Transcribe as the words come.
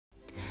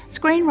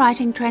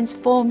Screenwriting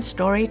transforms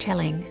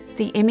storytelling.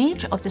 The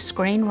image of the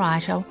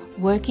screenwriter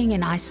working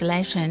in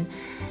isolation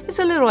is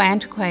a little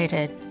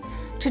antiquated.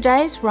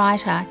 Today's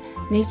writer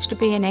needs to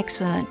be an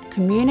excellent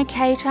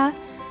communicator,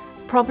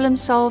 problem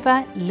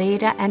solver,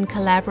 leader and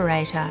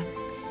collaborator.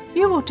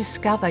 You will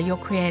discover your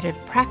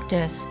creative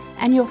practice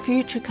and your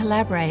future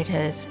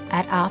collaborators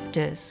at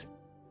AFTRS.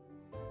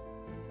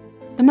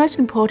 The most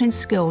important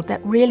skill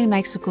that really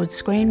makes a good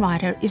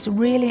screenwriter is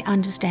really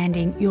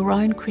understanding your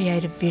own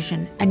creative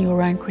vision and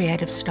your own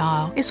creative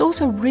style. It's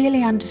also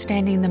really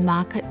understanding the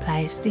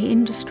marketplace, the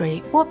industry.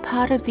 What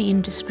part of the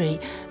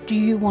industry do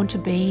you want to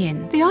be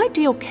in? The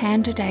ideal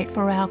candidate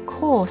for our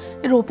course,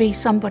 it'll be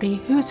somebody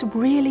who's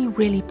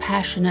really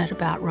passionate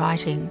about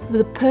writing.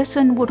 The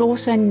person would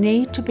also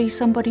need to be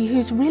somebody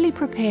who's really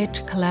prepared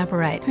to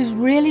collaborate, who's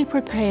really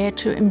prepared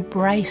to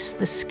embrace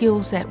the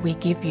skills that we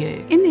give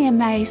you. In the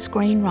MA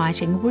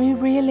Screenwriting, we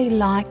really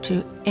like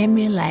to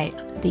emulate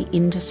the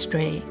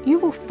industry. You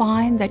will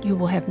find that you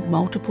will have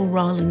multiple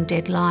rolling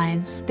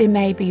deadlines. There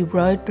may be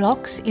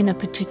roadblocks in a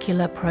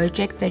particular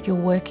project that you're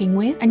working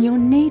with, and you'll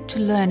need to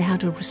learn how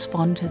to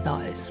respond to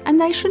those.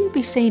 And they shouldn't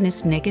be seen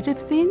as negative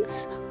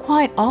things.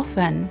 Quite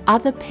often,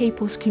 other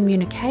people's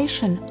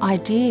communication,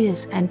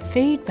 ideas and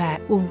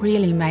feedback will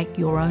really make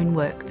your own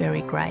work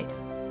very great.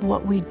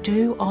 What we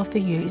do offer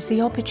you is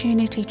the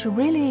opportunity to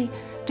really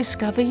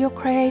discover your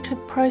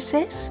creative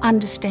process,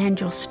 understand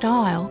your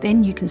style,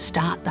 then you can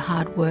start the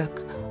hard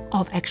work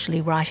of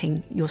actually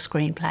writing your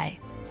screenplay.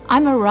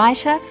 I'm a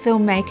writer,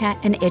 filmmaker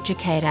and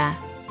educator.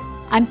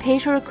 I'm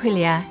Pieter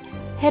Aquilia,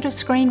 Head of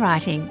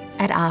Screenwriting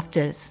at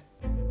AFTRS.